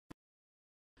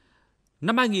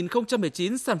Năm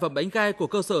 2019, sản phẩm bánh gai của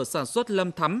cơ sở sản xuất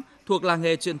Lâm Thắm thuộc làng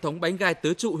nghề truyền thống bánh gai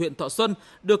Tứ Trụ, huyện Thọ Xuân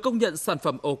được công nhận sản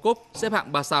phẩm Ocop xếp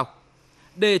hạng 3 sao.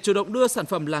 Để chủ động đưa sản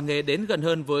phẩm làng nghề đến gần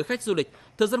hơn với khách du lịch,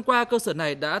 thời gian qua cơ sở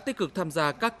này đã tích cực tham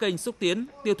gia các kênh xúc tiến,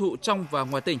 tiêu thụ trong và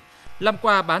ngoài tỉnh, làm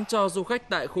quà bán cho du khách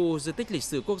tại khu di tích lịch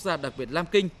sử quốc gia đặc biệt Lam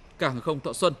Kinh, cảng hàng không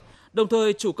Thọ Xuân. Đồng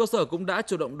thời, chủ cơ sở cũng đã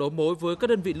chủ động đấu mối với các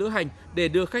đơn vị lữ hành để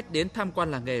đưa khách đến tham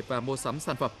quan làng nghề và mua sắm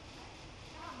sản phẩm.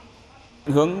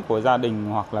 Hướng của gia đình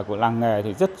hoặc là của làng nghề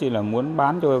thì rất chỉ là muốn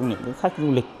bán cho những cái khách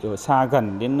du lịch ở xa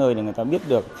gần đến nơi để người ta biết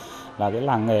được là cái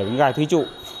làng nghề bánh gai Tứ Trụ.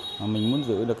 Mình muốn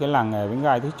giữ được cái làng nghề bánh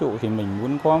gai Tứ Trụ thì mình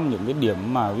muốn có những cái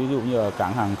điểm mà ví dụ như ở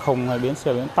cảng hàng không hay bến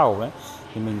xe bến tàu đấy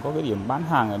thì mình có cái điểm bán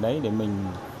hàng ở đấy để mình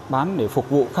bán để phục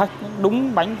vụ khách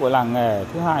đúng bánh của làng nghề.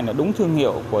 Thứ hai là đúng thương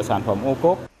hiệu của sản phẩm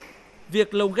Ocop.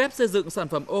 Việc lồng ghép xây dựng sản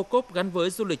phẩm Ocop gắn với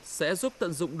du lịch sẽ giúp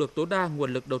tận dụng được tối đa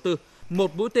nguồn lực đầu tư,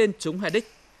 một mũi tên trúng hai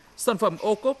đích. Sản phẩm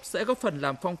Ocop sẽ góp phần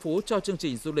làm phong phú cho chương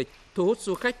trình du lịch, thu hút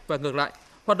du khách và ngược lại.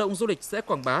 Hoạt động du lịch sẽ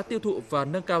quảng bá, tiêu thụ và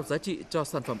nâng cao giá trị cho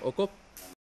sản phẩm Ocop.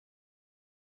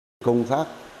 Công tác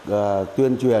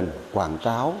tuyên truyền, quảng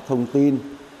cáo, thông tin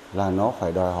là nó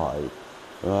phải đòi hỏi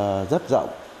rất rộng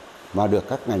mà được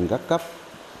các ngành các cấp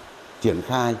triển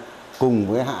khai cùng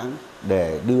với hãng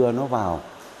để đưa nó vào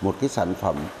một cái sản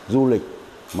phẩm du lịch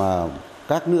mà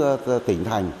các nước tỉnh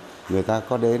thành người ta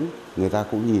có đến, người ta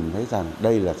cũng nhìn thấy rằng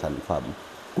đây là sản phẩm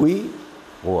quý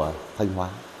của Thanh Hóa.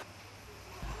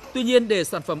 Tuy nhiên, để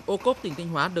sản phẩm Ocop tỉnh Thanh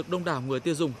Hóa được đông đảo người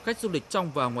tiêu dùng, khách du lịch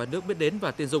trong và ngoài nước biết đến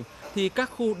và tin dùng, thì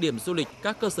các khu điểm du lịch,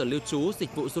 các cơ sở lưu trú,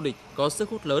 dịch vụ du lịch có sức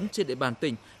hút lớn trên địa bàn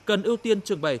tỉnh cần ưu tiên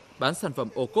trưng bày bán sản phẩm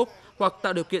Ocop hoặc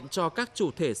tạo điều kiện cho các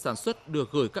chủ thể sản xuất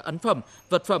được gửi các ấn phẩm,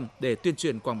 vật phẩm để tuyên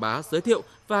truyền quảng bá, giới thiệu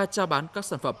và chào bán các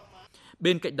sản phẩm.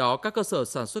 Bên cạnh đó, các cơ sở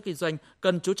sản xuất kinh doanh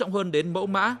cần chú trọng hơn đến mẫu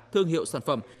mã, thương hiệu sản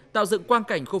phẩm, tạo dựng quang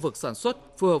cảnh khu vực sản xuất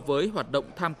phù hợp với hoạt động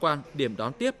tham quan, điểm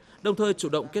đón tiếp, đồng thời chủ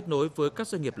động kết nối với các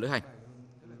doanh nghiệp lữ hành.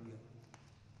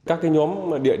 Các cái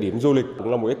nhóm địa điểm du lịch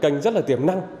cũng là một cái kênh rất là tiềm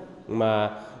năng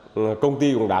mà công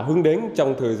ty cũng đã hướng đến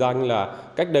trong thời gian là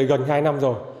cách đây gần 2 năm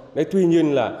rồi. Đấy, tuy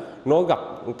nhiên là nó gặp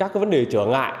các cái vấn đề trở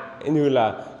ngại như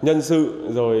là nhân sự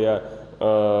rồi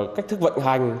cách thức vận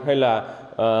hành hay là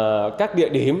các địa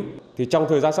điểm. Thì trong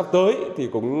thời gian sắp tới thì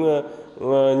cũng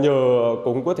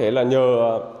có thể là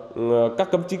nhờ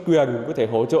các cấp chính quyền có thể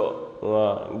hỗ trợ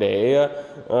để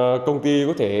công ty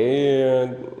có thể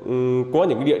có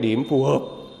những cái địa điểm phù hợp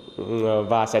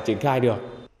và sẽ triển khai được.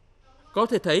 Có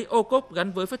thể thấy Ocop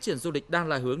gắn với phát triển du lịch đang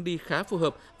là hướng đi khá phù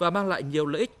hợp và mang lại nhiều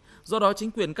lợi ích. Do đó,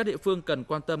 chính quyền các địa phương cần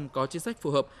quan tâm có chính sách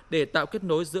phù hợp để tạo kết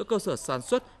nối giữa cơ sở sản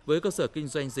xuất với cơ sở kinh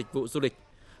doanh dịch vụ du lịch.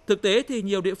 Thực tế thì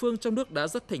nhiều địa phương trong nước đã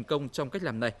rất thành công trong cách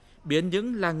làm này, biến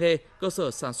những làng nghề, cơ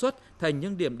sở sản xuất thành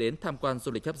những điểm đến tham quan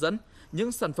du lịch hấp dẫn.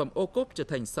 Những sản phẩm Ocop trở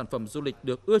thành sản phẩm du lịch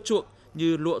được ưa chuộng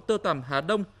như lụa tơ tằm Hà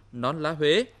Đông, nón lá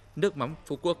Huế, nước mắm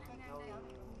Phú Quốc.